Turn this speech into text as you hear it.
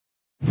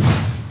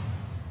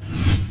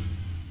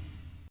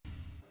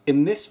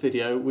In this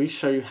video we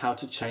show you how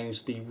to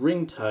change the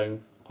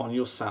ringtone on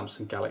your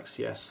Samsung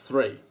Galaxy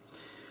S3.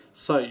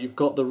 So you've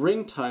got the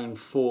ringtone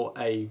for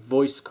a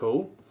voice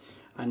call,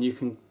 and you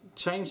can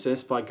change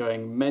this by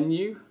going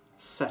Menu,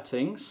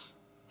 Settings,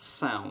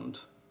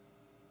 Sound.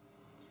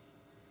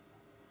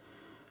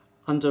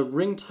 Under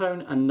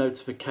Ringtone and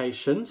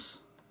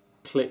Notifications,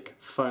 click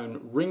Phone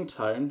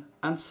Ringtone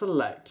and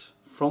select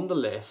from the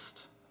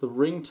list the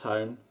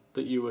ringtone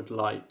that you would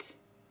like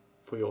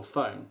for your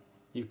phone.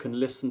 You can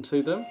listen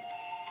to them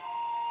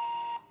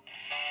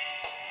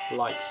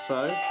like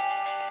so.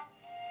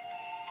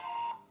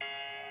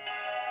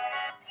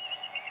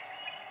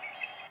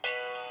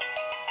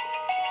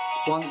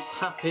 Once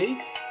happy,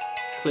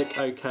 click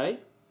OK.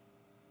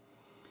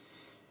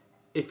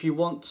 If you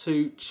want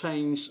to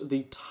change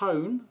the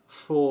tone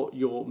for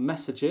your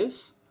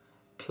messages,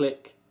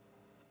 click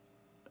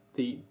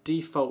the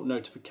default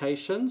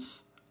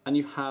notifications and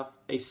you have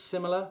a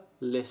similar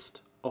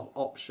list of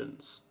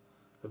options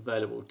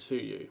available to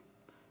you.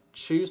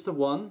 Choose the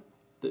one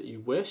that you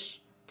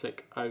wish,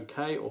 click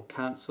OK or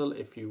cancel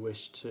if you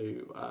wish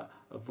to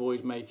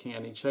avoid making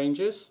any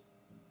changes.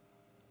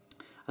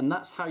 And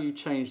that's how you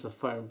change the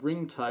phone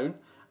ringtone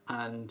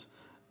and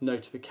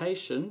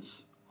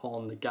notifications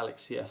on the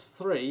Galaxy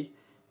S3.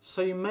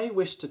 So you may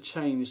wish to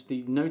change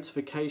the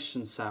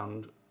notification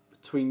sound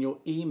between your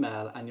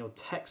email and your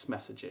text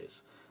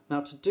messages.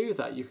 Now to do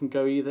that you can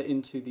go either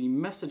into the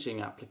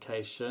messaging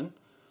application,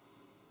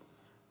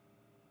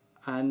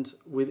 and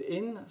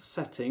within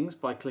settings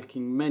by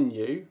clicking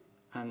Menu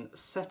and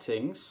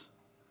Settings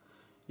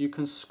you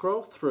can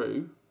scroll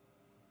through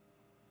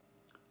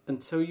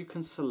until you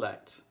can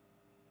select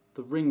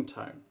the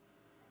ringtone,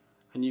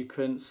 and you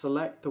can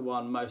select the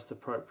one most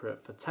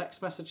appropriate for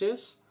text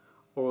messages,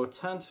 or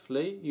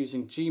alternatively,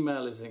 using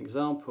Gmail as an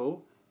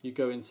example, you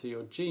go into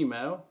your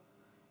Gmail,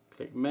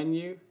 click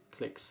Menu,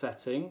 click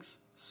Settings,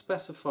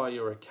 specify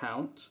your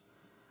account,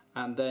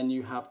 and then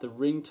you have the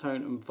ringtone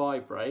and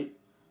vibrate.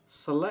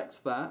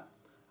 Select that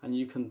and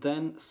you can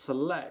then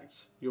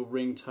select your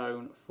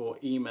ringtone for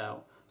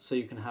email, so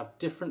you can have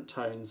different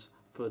tones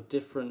for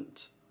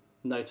different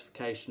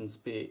notifications,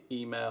 be it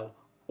email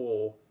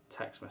or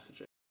text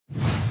messaging.